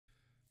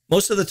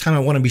Most of the time I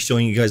want to be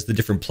showing you guys the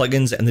different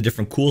plugins and the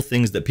different cool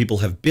things that people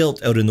have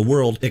built out in the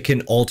world that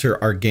can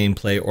alter our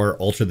gameplay or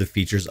alter the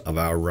features of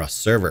our Rust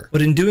server.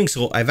 But in doing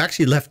so, I've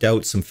actually left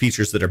out some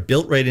features that are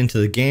built right into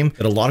the game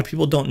that a lot of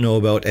people don't know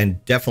about,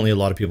 and definitely a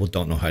lot of people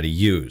don't know how to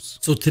use.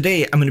 So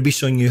today I'm going to be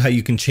showing you how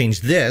you can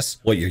change this,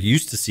 what you're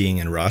used to seeing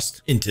in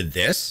Rust, into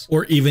this,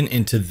 or even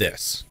into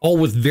this, all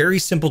with very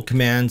simple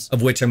commands,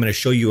 of which I'm going to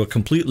show you a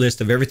complete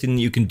list of everything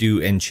that you can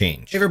do and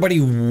change. Hey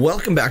everybody,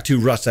 welcome back to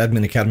Rust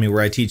Admin Academy,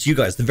 where I teach you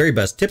guys the very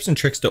best tips and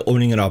tricks to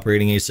owning and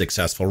operating a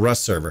successful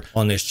Rust server.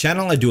 On this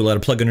channel, I do a lot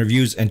of plugin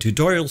reviews and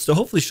tutorials to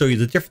hopefully show you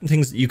the different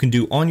things that you can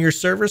do on your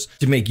servers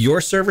to make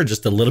your server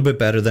just a little bit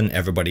better than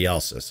everybody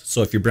else's.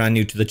 So if you're brand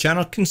new to the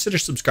channel, consider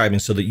subscribing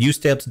so that you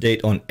stay up to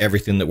date on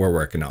everything that we're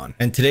working on.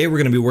 And today we're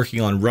going to be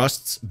working on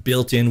Rust's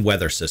built-in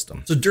weather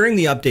system. So during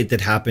the update that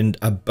happened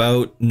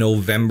about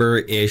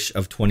November-ish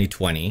of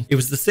 2020, it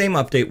was the same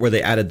update where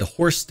they added the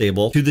horse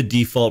stable to the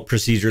default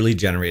procedurally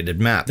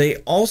generated map. They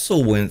also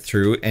went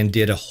through and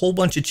did a whole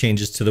bunch of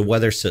changes to the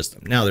weather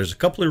system. Now, there's a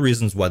couple of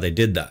reasons why they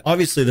did that.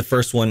 Obviously, the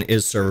first one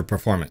is server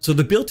performance. So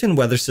the built-in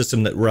weather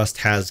system that Rust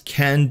has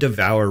can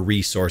devour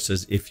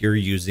resources if you're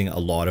using a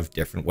lot of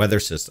different weather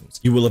systems.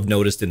 You will have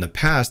noticed in the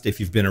past, if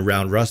you've been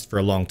around Rust for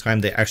a long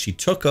time, they actually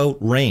took out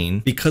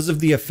rain because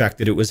of the effect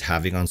that it was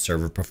having on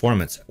server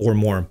performance, or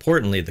more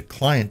importantly, the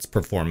client's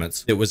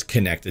performance that was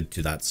connected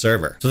to that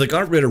server. So they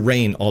got rid of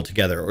rain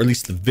altogether, or at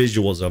least the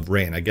visuals of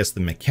rain. I guess the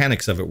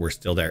mechanics of it were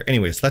still there.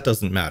 Anyways, that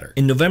doesn't matter.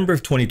 In November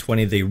of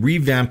 2020, they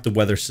revamped the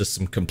weather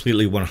system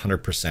completely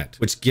 100%,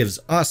 which gives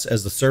us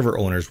as the server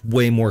owners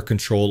way more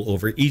control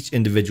over each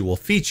individual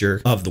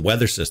feature of the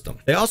weather system.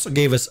 They also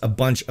gave us a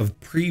bunch of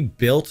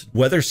pre-built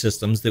weather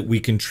systems that we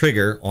can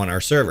trigger on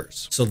our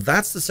servers. So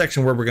that's the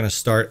section where we're going to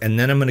start, and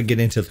then I'm going to get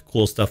into the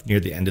cool stuff near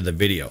the end of the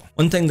video.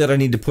 One thing that I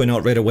need to point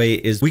out right away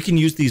is we can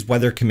use these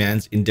weather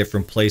commands in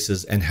different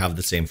places and have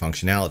the same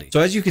functionality. So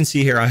as you can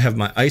see here, I have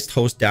my iced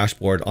host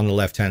dashboard on the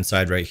left-hand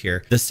side right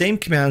here. The same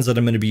commands that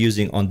I'm going to be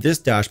using on this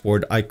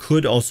dashboard, I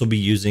could also be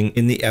using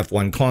in the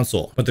F1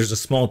 console, but there's a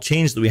small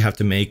change that we have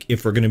to make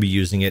if we're going to be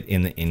using it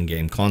in the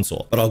in-game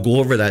console. But I'll go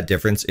over that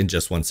difference in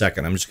just one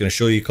second. I'm just going to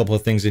show you a couple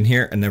of things in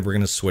here, and then we're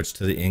going to switch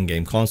to the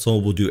in-game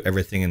console. We'll do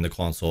everything in the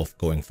console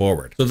going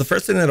forward. So the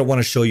first thing that I want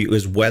to show you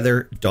is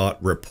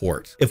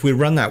weather.report. If we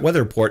run that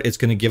weather report, it's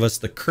going to give us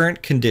the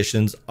current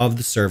conditions of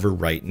the server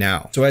right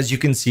now. So as you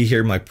can see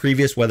here, my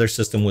previous weather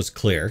system was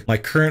clear. My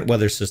current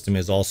weather system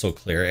is also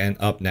clear, and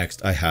up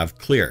next I have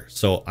clear.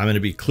 So I'm going to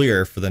be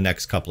clear for the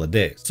next couple of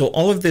days. So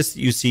all of this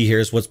that you see here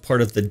is what's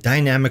part of the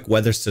dynamic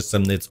weather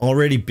system that's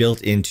already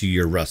built into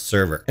your Rust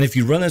server. And if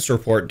you run this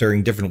report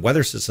during different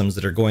weather systems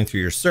that are going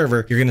through your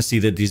server, you're going to see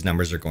that these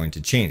numbers are going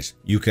to change.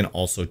 You can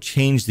also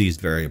change these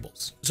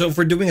variables. So if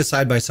we're doing a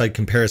side-by-side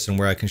comparison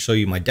where I can show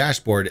you my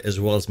dashboard as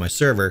well as my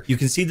server, you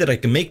can see that I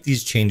can make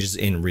these changes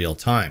in real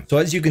time. So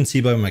as you can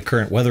see by my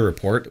current weather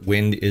report,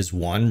 wind is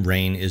 1,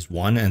 rain is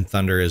 1, and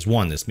thunder is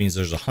 1. This means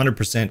there's a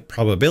 100%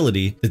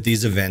 probability that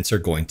these events are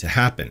going to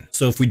happen.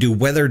 So if we do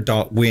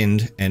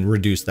weather.wind and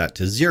reduce that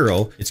to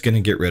 0, it's going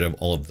to get rid of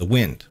all of the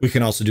wind. We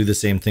can also do the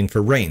same thing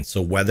for rain.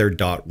 So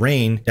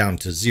weather.rain down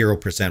to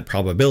 0%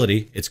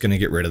 probability, it's going to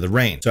get rid of the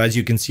rain. So as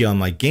you can see on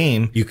my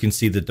game, you can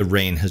see that the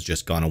rain has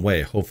just gone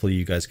away. Hopefully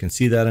you guys can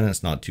see that and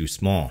it's not too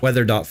small.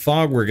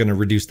 Weather.fog, we're going to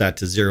reduce that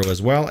to 0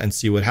 as well and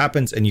see what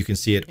happens. And you can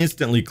see it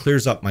instantly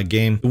clears up my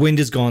game. The wind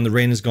is gone, the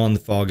rain is gone, the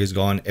fog is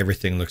gone,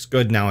 everything looks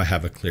good. Now I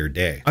have a clear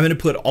day. I'm going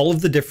to put all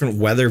of the different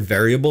weather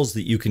variables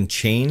that you can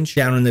change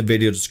down in the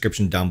video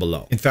description down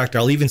below. In fact,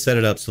 I'll even set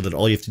it up so that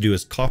all you have to do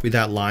is copy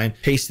that line,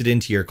 paste it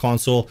into your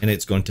console, and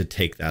it's going to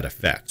take that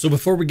effect. So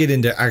before we get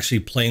into actually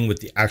playing with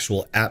the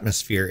actual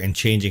atmosphere and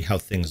changing how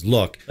things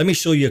look, let me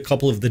show you a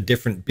couple of the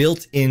different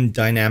built-in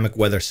dynamic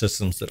weather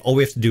systems that all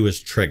we have to do is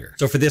trigger.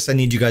 So for this, I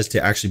need you guys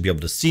to actually be able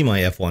to see my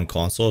F1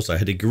 console. So I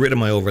had to get rid of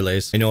my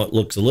overlays. I know it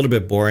looks a little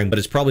bit boring, but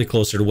it's probably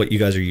closer to what you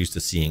guys are used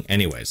to seeing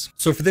anyways.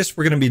 So for this,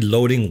 we're going to be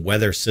loading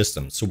weather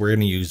systems. So we're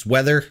going to use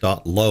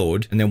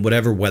weather.load and then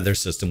whatever weather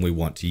system we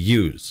want to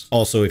use.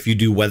 Also, if you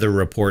do weather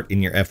report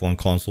in your F1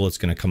 console, it's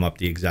going to come up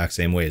the exact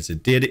same way as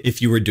it did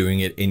if you were doing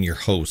it in your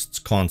host's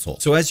console.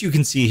 So as you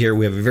can see here,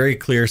 we have a very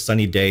clear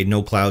sunny day,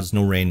 no clouds,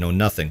 no rain, no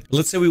nothing.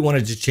 Let's say we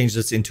wanted to change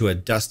this into a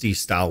dusty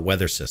style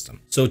weather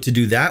system. So to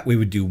do that, we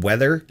would do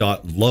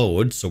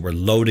weather.load. So we're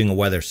loading a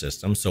weather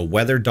system. So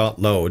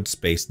weather.load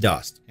space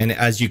dust. And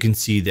as you can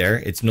see there,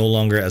 it's no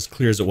longer as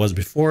clear as it was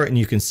before. And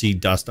you can see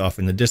dust off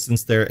in the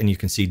distance there, and you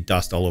can see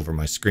dust all over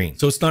my screen.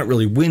 So it's not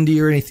really windy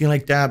or anything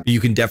like that, but you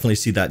can definitely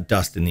see that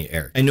dust in the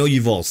air. I know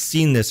you've all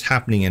seen this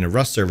happening in a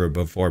Rust server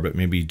before, but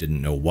maybe you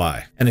didn't know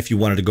why. And if you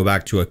wanted to go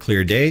back to a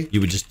clear day, you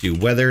would just do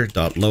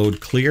weather.load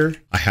clear.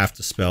 I have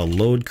to spell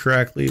load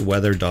correctly,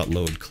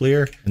 weather.load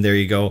clear. And there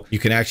you go. You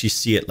can actually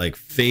see it like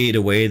fade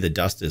away. The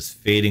dust is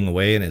fading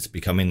away and it's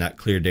becoming that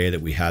clear day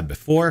that we had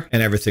before,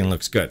 and everything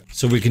looks good.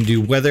 So we can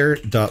do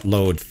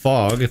weather.load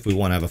fog if we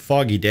want to have a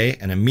foggy day,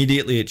 and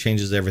immediately it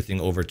changes everything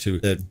over to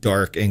the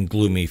dark and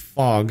gloomy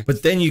fog.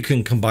 But then you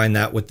can combine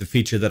that with the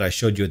feature that I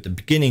showed you at the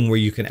beginning, where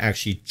you can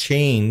actually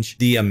change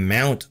the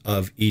amount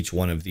of each each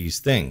one of these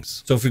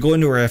things. So if we go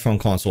into our F1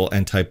 console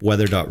and type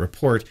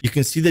weather.report, you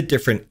can see the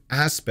different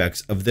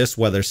aspects of this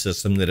weather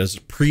system that is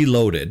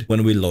preloaded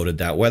when we loaded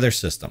that weather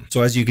system.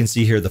 So as you can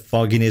see here, the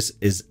fogginess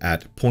is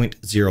at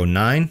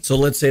 0.09. So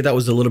let's say that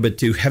was a little bit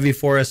too heavy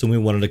for us and we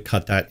wanted to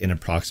cut that in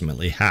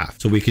approximately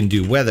half. So we can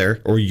do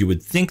weather, or you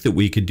would think that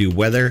we could do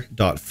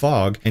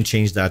weather.fog and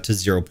change that to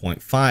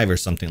 0.5 or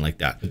something like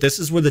that. But this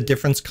is where the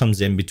difference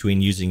comes in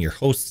between using your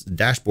host's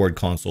dashboard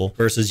console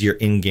versus your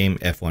in-game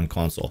F1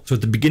 console. So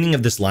at the beginning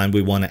of this line,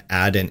 we want to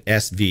add an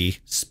SV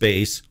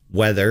space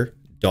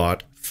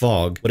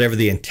weather.fog, whatever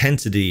the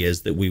intensity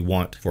is that we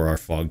want for our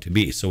fog to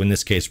be. So in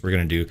this case, we're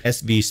going to do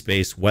SV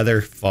space weather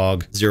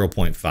fog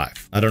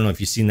 0.5. I don't know if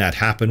you've seen that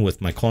happen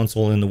with my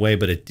console in the way,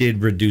 but it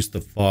did reduce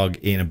the fog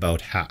in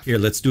about half. Here,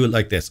 let's do it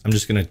like this. I'm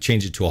just going to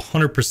change it to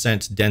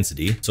 100%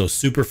 density. So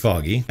super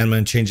foggy. And I'm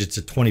going to change it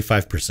to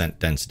 25%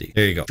 density.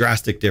 There you go.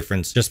 Drastic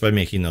difference just by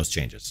making those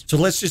changes. So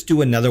let's just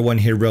do another one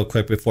here real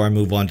quick before I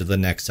move on to the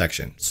next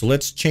section. So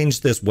let's change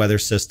this weather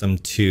system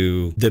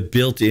to the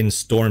built-in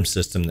storm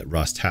system that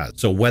Rust has.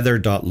 So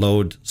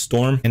weather.load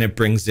storm, and it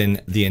brings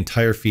in the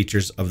entire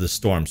features of the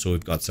storm. So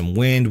we've got some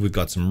wind, we've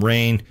got some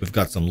rain, we've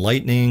got some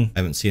lightning. I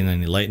haven't seen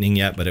any lightning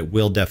yet, but it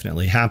will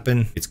definitely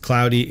happen. It's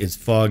cloudy, it's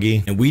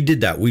foggy, and we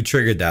did that. We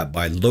triggered that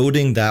by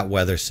loading that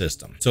weather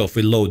system. So if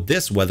we load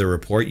this weather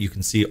report, you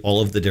can see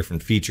all of the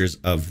different features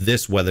of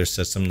this weather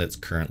system that's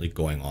currently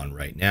going on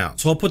right now.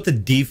 So I'll put the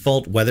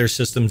default weather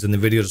systems in the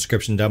video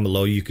description down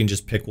below. You can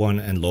just pick one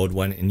and load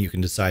one, and you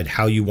can decide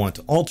how you want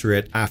to alter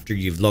it after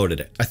you've loaded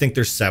it. I think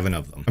there's 7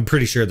 of them. I'm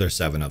pretty sure there's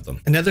 7 of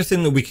them. Another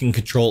thing that we can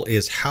control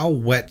is how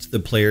wet the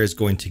player is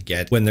going to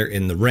get when they're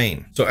in the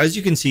rain. So as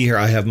you can see here,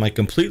 I have my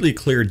completely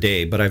clear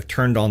day, but I've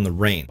turned on the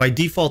rain. By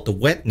default, the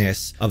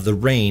wetness of the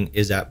rain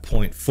is at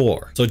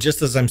 0.4. So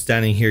just as I'm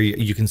standing here,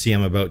 you can see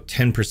I'm about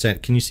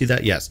 10%. Can you see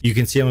that? Yes. You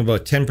can see I'm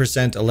about 10%,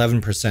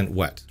 11%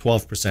 wet,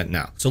 12%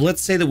 now. So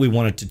let's say that we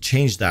wanted to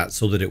change that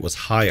so that it was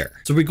higher.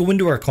 So we go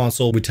into our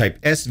console, we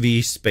type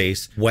SV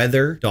space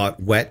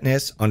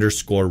weather.wetness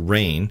underscore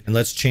rain, and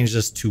let's change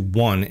this to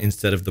 1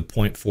 instead of the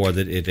 0.4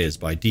 that it is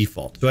by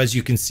default. So as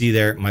you can see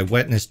there, my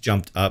wetness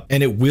jumped up,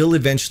 and it will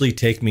eventually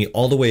take me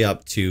all the way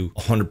up to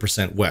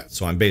 100% wet.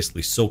 So I'm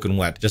basically soaking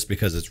wet just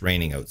because it's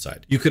raining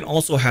outside. You can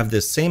also have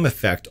this same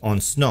effect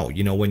on snow.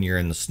 You know, when you're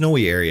in the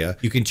snowy area,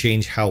 you can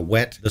change how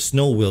wet the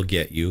snow will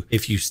get you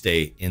if you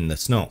stay in the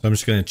snow. So I'm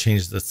just going to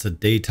change this to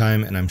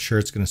daytime, and I'm sure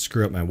it's going to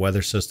screw up my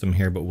weather system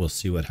here, but we'll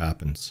see what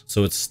happens.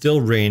 So it's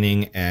still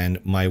raining and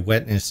my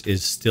wetness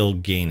is still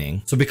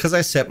gaining. So because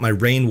I set my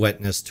rain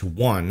wetness to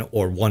 1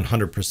 or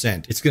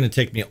 100%, it's going to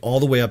take me all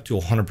the way up to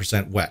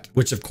 100% wet,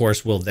 which of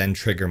course will then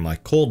trigger my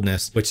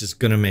coldness, which is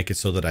going to make it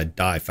so that I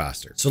die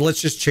faster. So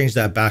let's just change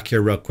that back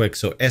here real quick.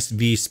 So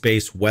SV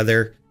space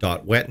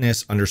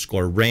weather.wetness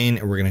underscore rain,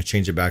 and we're going to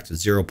change it back to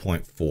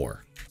 0.4.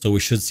 So we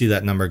should see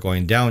that number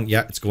going down.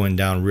 Yeah, it's going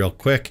down real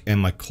quick, and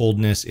my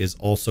coldness is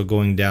also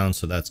going down,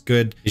 so that's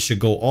good. It should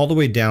go all the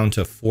way down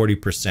to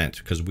 40%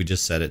 because we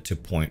just set it to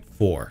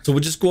 0.4. So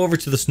we'll just go over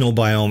to the snow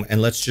biome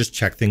and let's just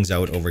check things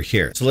out over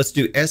here. So let's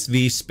do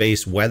SV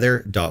space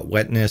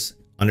weather.wetness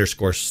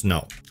underscore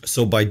snow.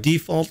 So by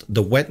default,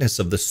 the wetness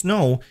of the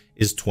snow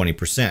is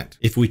 20%.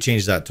 If we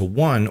change that to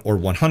 1 or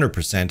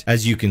 100%,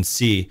 as you can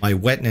see, my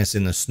wetness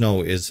in the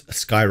snow is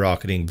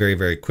skyrocketing very,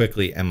 very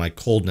quickly, and my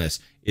coldness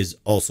is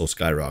also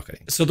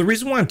skyrocketing. So the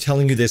reason why I'm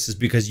telling you this is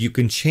because you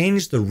can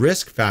change the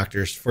risk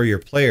factors for your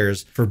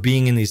players for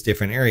being in these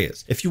different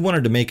areas. If you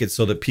wanted to make it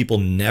so that people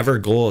never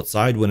go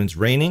outside when it's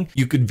raining,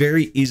 you could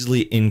very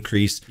easily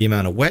increase the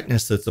amount of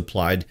wetness that's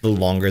applied the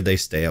longer they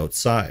stay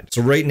outside.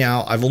 So right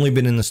now, I've only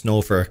been in the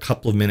snow for a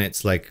couple of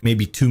minutes, like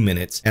maybe 2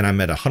 minutes, and I'm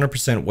at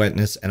 100%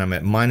 wetness, and I'm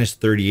at minus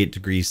 38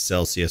 degrees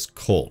Celsius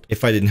cold.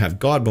 If I didn't have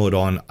God mode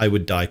on, I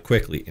would die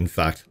quickly. In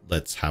fact,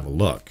 let's have a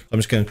look. I'm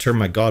just going to turn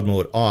my God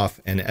mode off,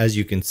 and as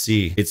you can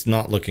see, it's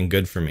not looking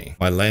good for me.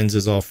 My lens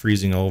is all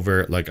freezing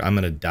over. Like, I'm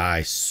going to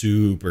die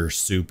super,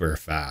 super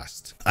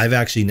fast. I've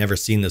actually never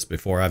seen this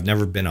before. I've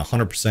never been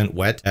 100%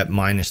 wet at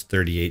minus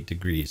 38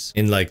 degrees.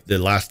 In like the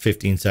last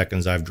 15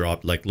 seconds, I've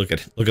dropped, like, look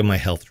at my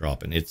health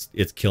dropping. It's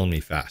killing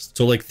me fast.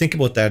 So like, think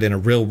about that in a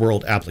real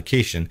world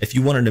application. If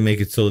you wanted to make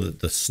it so that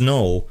the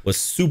snow was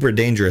super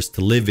dangerous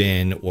to live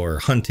in or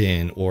hunt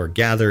in or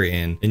gather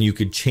in, then you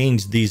could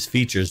change these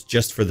features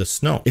just for the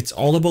snow. It's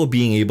all about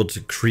being able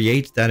to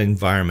create that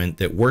environment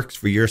that works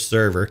for your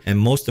server, and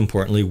most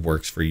importantly,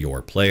 works for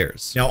your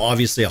players. Now,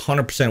 obviously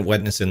 100%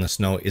 wetness in the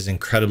snow is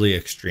incredibly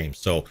extreme.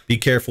 So be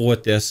careful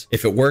with this.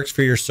 If it works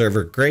for your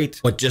server, great,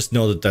 but just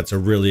know that that's a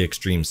really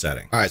extreme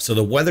setting. All right. So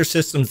the weather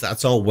systems,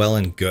 that's all well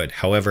and good.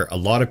 However, a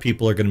lot of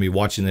people are going to be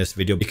watching this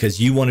video because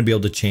you want to be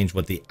able to change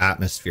what the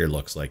atmosphere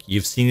looks like.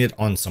 You've seen it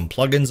on some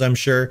plugins, I'm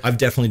sure. I've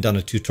definitely done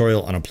a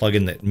tutorial on a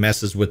plugin that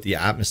messes with the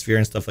atmosphere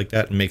and stuff like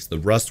that and makes the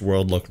Rust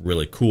world look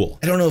really cool.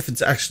 I don't know if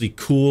it's actually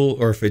cool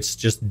or if it's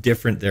just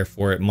different,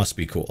 therefore it must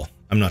be cool.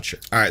 I'm not sure.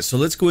 All right, so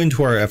let's go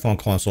into our F1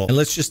 console and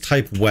let's just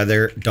type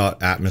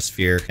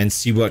weather.atmosphere and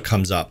see what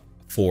comes up.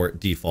 4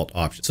 default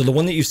options. So the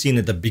one that you've seen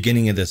at the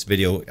beginning of this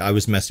video, I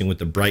was messing with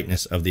the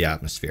brightness of the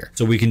atmosphere.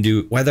 So we can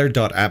do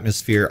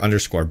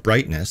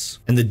weather.atmosphere_brightness,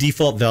 and the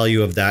default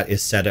value of that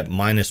is set at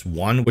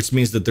 -1, which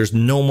means that there's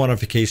no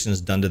modifications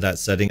done to that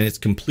setting, and it's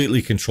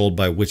completely controlled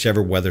by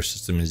whichever weather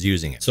system is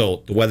using it.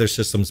 So the weather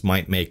systems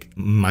might make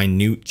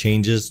minute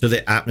changes to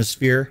the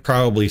atmosphere,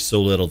 probably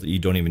so little that you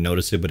don't even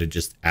notice it, but it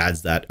just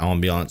adds that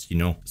ambiance, you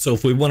know. So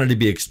if we wanted to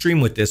be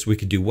extreme with this, we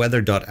could do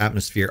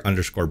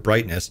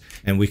weather.atmosphere_brightness,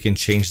 and we can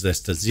change this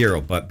to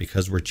 0. But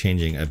because we're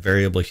changing a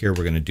variable here,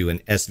 we're going to do an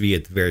SV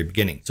at the very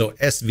beginning. So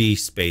SV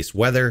space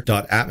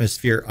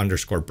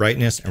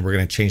weather.atmosphere_brightness, and we're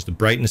going to change the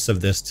brightness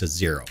of this to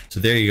 0. So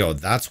there you go.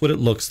 That's what it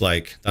looks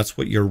like. That's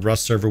what your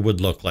Rust server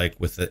would look like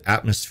with the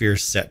atmosphere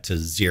set to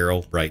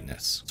 0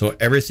 brightness. So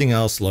everything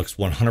else looks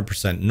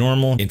 100%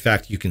 normal. In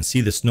fact, you can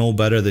see the snow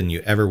better than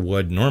you ever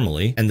would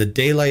normally. And the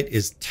daylight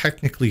is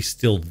technically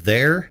still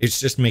there. It's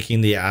just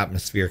making the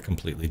atmosphere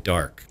completely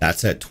dark.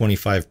 That's at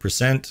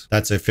 25%.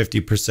 That's at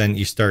 50%.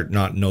 You start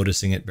not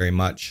noticing it very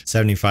much.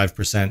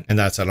 75%. And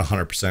that's at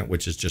 100%,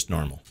 which is just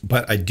normal.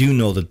 But I do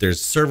know that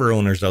there's server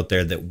owners out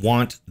there that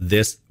want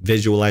this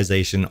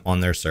visualization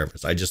on their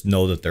servers. I just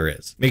know that there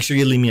is. Make sure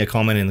you leave me a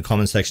comment in the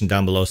comment section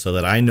down below so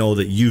that I know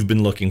that you've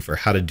been looking for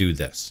how to do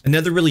this.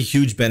 Another really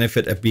huge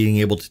benefit of being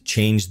able to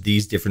change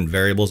these different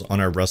variables on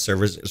our Rust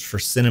servers is for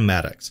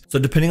cinematics. So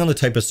depending on the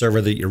type of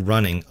server that you're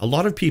running, a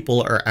lot of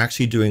people are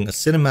actually doing a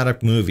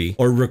cinematic movie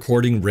or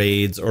recording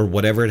raids or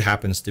whatever it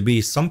happens to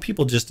be. Some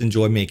people just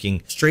enjoy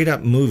making straight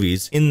up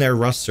movies in their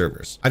Rust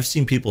servers. I've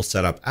seen people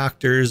set up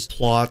actors,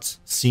 plots,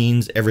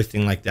 scenes,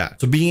 everything like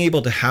that. So being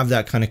able to have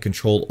that kind of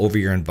control over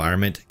your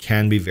environment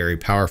can be very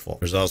powerful.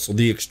 There's also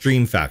the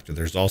extreme factor.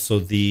 There's also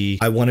the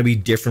I want to be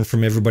different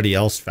from everybody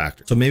else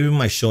factor. So maybe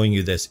my showing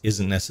you this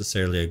isn't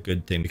necessarily a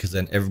good thing because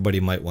then everybody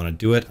might want to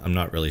do it. I'm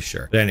not really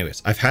sure. But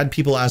anyways, I've had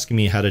people asking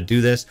me how to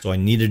do this, so I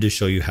needed to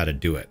show you how to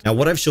do it. Now,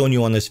 what I've shown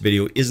you on this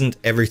video isn't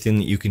everything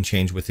that you can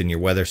change within your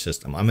weather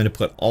system. I'm going to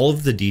put all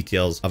of the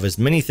details of as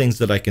many things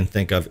that I can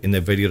think of in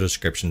the video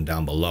description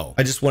down below.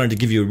 I just wanted to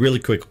give you a really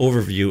quick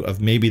overview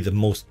of maybe the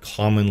most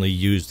commonly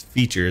used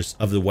features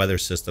of the weather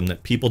system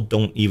that people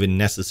don't even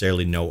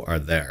necessarily know are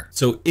there.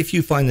 So if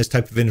you find this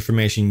type of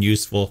information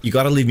useful, you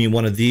got to leave me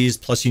one of these,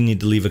 plus you need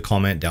to leave a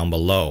comment down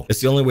below.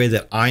 It's the only way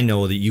that I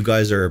know that you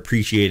guys are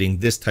appreciating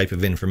this type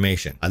of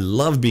information. I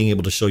love being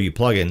able to show you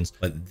plugins,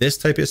 but this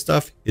type of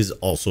stuff is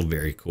also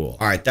very cool.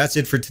 All right, that's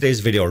it for today's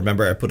video.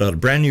 Remember, I put out a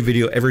brand new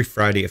video every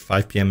Friday at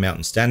 5 p.m.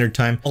 Mountain Standard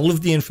Time. All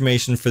of the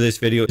information for this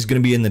video is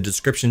going to be in the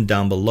description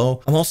down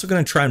below. I'm also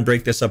going to try and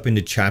break this up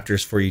into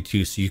chapters for you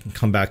too, so you can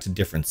come back to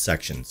different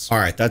sections. All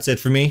right, that's it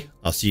for me.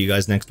 I'll see you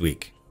guys next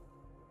week.